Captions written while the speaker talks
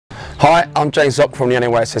Hi, I'm James Zock from the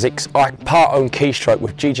NOA Essex. I part-own Keystroke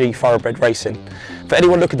with GG Thoroughbred Racing. For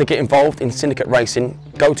anyone looking to get involved in syndicate racing,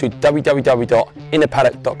 go to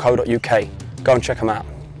www.innerpaddock.co.uk. Go and check them out.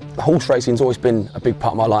 Horse racing's always been a big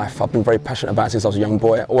part of my life. I've been very passionate about it since I was a young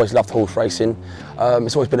boy. I always loved horse racing.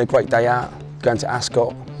 It's always been a great day out, going to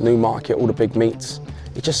Ascot, Newmarket, all the big meets.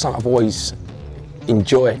 It's just something I've always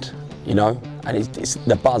enjoyed, you know, and it's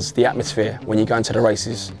the buzz, the atmosphere when you go into the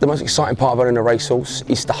races. The most exciting part of owning a racehorse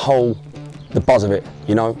is the buzz of it,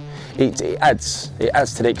 you know. It adds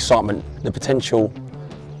to the excitement, the potential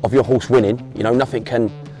of your horse winning. You know, nothing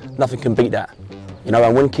can beat that. You know,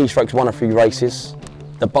 and when Keystroke's won a few races,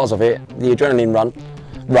 the buzz of it, the adrenaline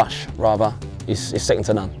rush rather, is second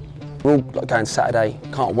to none. We're all going Saturday,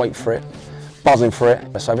 can't wait for it, buzzing for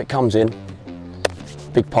it. So if it comes in,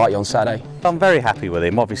 big party on Saturday. I'm very happy with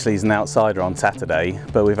him. Obviously he's an outsider on Saturday,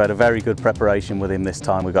 but we've had a very good preparation with him this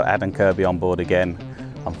time. We've got Adam Kirby on board again.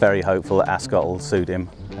 I'm very hopeful that Ascot will suit him,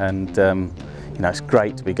 and you know, it's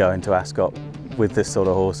great to be going to Ascot with this sort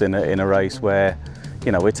of horse in a race where,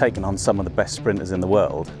 you know, we're taking on some of the best sprinters in the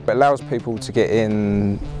world. It allows people to get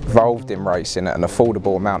involved in racing at an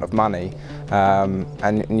affordable amount of money, and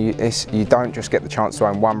you don't just get the chance to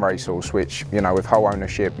own one racehorse, which, you know, with whole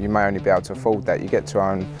ownership you may only be able to afford that. You get to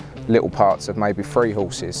own little parts of maybe 3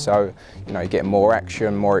 horses, so, you know, you get more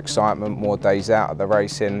action, more excitement, more days out of the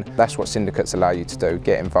racing. That's what syndicates allow you to do,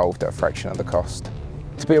 get involved at a fraction of the cost.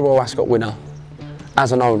 To be a Royal Ascot winner,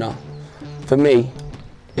 as an owner, for me,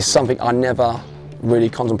 is something I never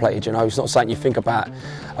really contemplated. You know, it's not something you think about.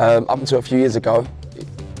 Up until a few years ago,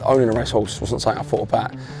 owning a racehorse wasn't something I thought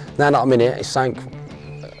about. Now that I'm in it, it's something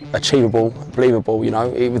achievable, believable. You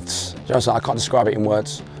know, I can't describe it in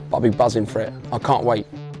words, but I'll be buzzing for it. I can't wait.